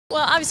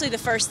Well, obviously the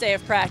first day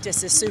of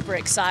practice is super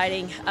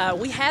exciting.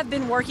 We have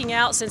been working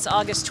out since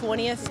August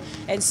 20th,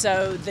 and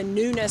so the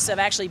newness of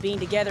actually being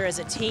together as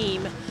a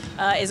team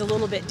is a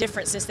little bit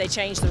different since they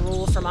changed the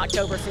rule from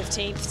October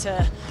 15th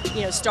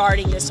to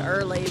starting this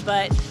early.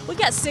 But we've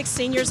got 6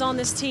 seniors on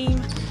this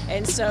team,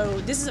 and so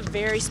this is a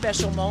very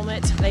special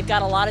moment. They've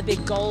got a lot of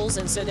big goals,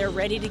 and so they're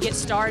ready to get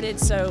started.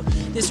 So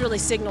this really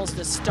signals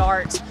the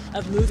start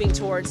of moving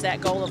towards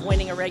that goal of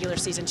winning a regular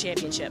season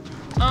championship.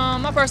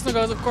 My personal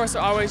goals, of course,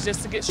 are always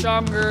just to get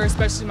stronger,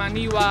 especially my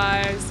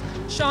knee-wise,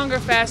 stronger,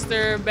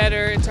 faster,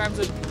 better in terms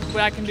of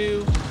what I can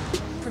do,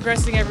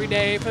 progressing every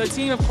day. For the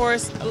team, of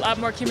course, a lot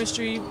more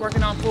chemistry,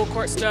 working on full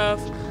court stuff,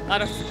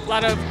 a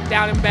lot of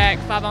down and back,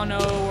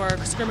 5-on-0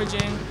 or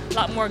scrimmaging, a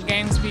lot more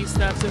game speed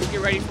stuff so we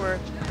get ready for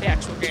the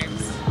actual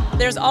games.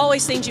 There's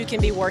always things you can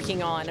be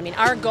working on. I mean,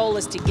 our goal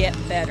is to get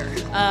better.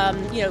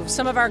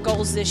 Some of our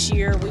goals this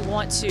year, we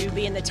want to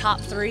be in the top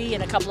 3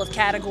 in a couple of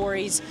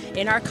categories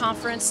in our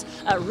conference.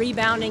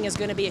 Rebounding is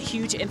going to be a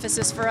huge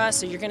emphasis for us,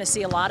 so you're going to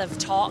see a lot of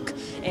talk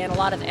and a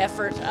lot of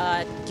effort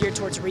geared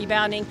towards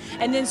rebounding.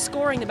 And then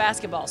scoring the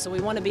basketball, so we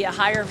want to be a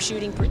higher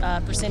shooting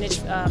percentage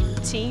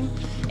team,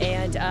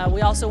 and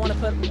we also want to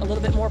put a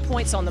little bit more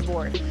points on the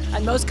board.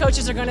 And most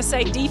coaches are going to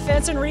say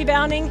defense and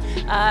rebounding.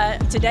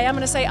 Today I'm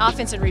going to say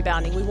offense and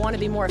rebounding. We want to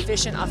be more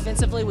efficient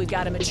offensively. We've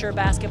got a mature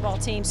basketball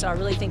team, so I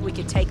really think we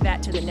could take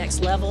that to the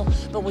next level.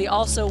 But we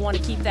also want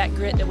to keep that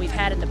grit that we've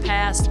had in the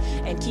past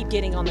and keep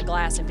getting on the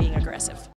glass and being aggressive.